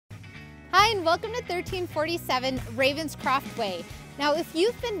Hi and welcome to 1347 Ravenscroft Way. Now if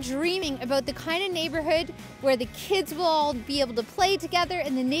you've been dreaming about the kind of neighborhood where the kids will all be able to play together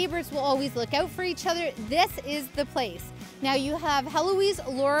and the neighbors will always look out for each other, this is the place. Now you have Heloise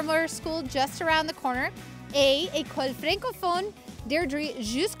Lorimer School just around the corner, et Ecole Francophone d'Airdrie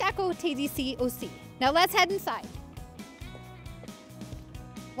jusqu'à côté d'ici aussi. Now let's head inside.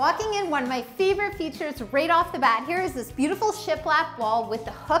 Walking in, one of my favorite features right off the bat here is this beautiful shiplap wall with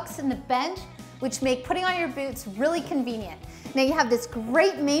the hooks and the bench, which make putting on your boots really convenient. Now you have this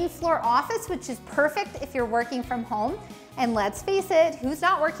great main floor office, which is perfect if you're working from home. And let's face it, who's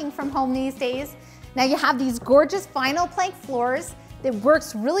not working from home these days? Now you have these gorgeous vinyl plank floors that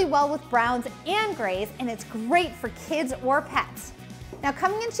works really well with browns and grays, and it's great for kids or pets. Now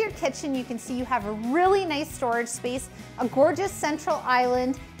coming into your kitchen, you can see you have a really nice storage space, a gorgeous central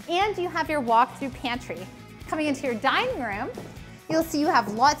island, and you have your walk-through pantry. Coming into your dining room, you'll see you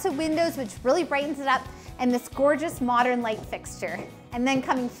have lots of windows, which really brightens it up, and this gorgeous modern light fixture. And then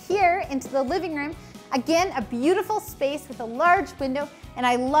coming here into the living room, again, a beautiful space with a large window, and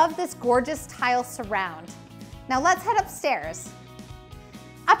I love this gorgeous tile surround. Now let's head upstairs.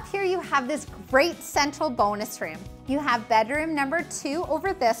 Up here you have this great central bonus room. You have bedroom number 2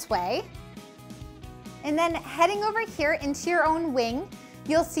 over this way. And then heading over here into your own wing,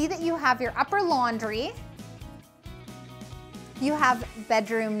 you'll see that you have your upper laundry. You have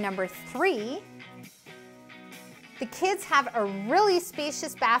bedroom number 3. The kids have a really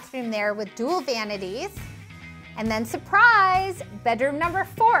spacious bathroom there with dual vanities. And then surprise, bedroom number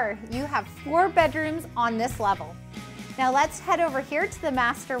 4. You have 4 bedrooms on this level. Now let's head over here to the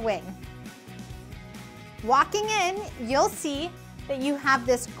master wing. Walking in, you'll see that you have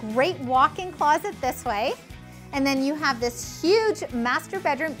this great walk-in closet this way, and then you have this huge master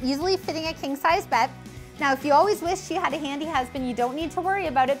bedroom, easily fitting a king-size bed. Now, if you always wish you had a handy husband, you don't need to worry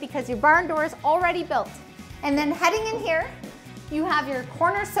about it because your barn door is already built. And then heading in here, you have your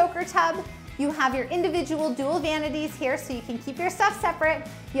corner soaker tub, you have your individual dual vanities here so you can keep your stuff separate,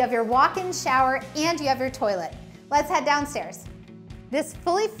 you have your walk-in shower, and you have your toilet. Let's head downstairs. This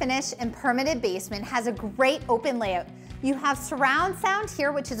fully finished and permitted basement has a great open layout. You have surround sound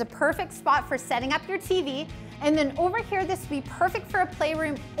here, which is a perfect spot for setting up your TV. And then over here, this would be perfect for a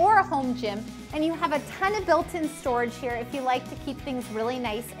playroom or a home gym. And you have a ton of built-in storage here if you like to keep things really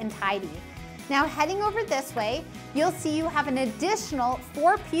nice and tidy. Now heading over this way, you'll see you have an additional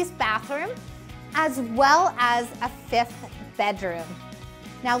 4-piece bathroom as well as a 5th bedroom.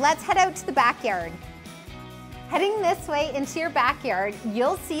 Now let's head out to the backyard. Heading this way into your backyard,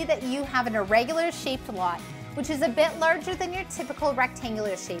 you'll see that you have an irregular shaped lot, which is a bit larger than your typical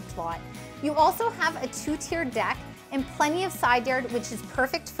rectangular shaped lot. You also have a 2-tiered deck and plenty of side yard, which is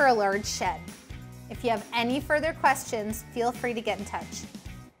perfect for a large shed. If you have any further questions, feel free to get in touch.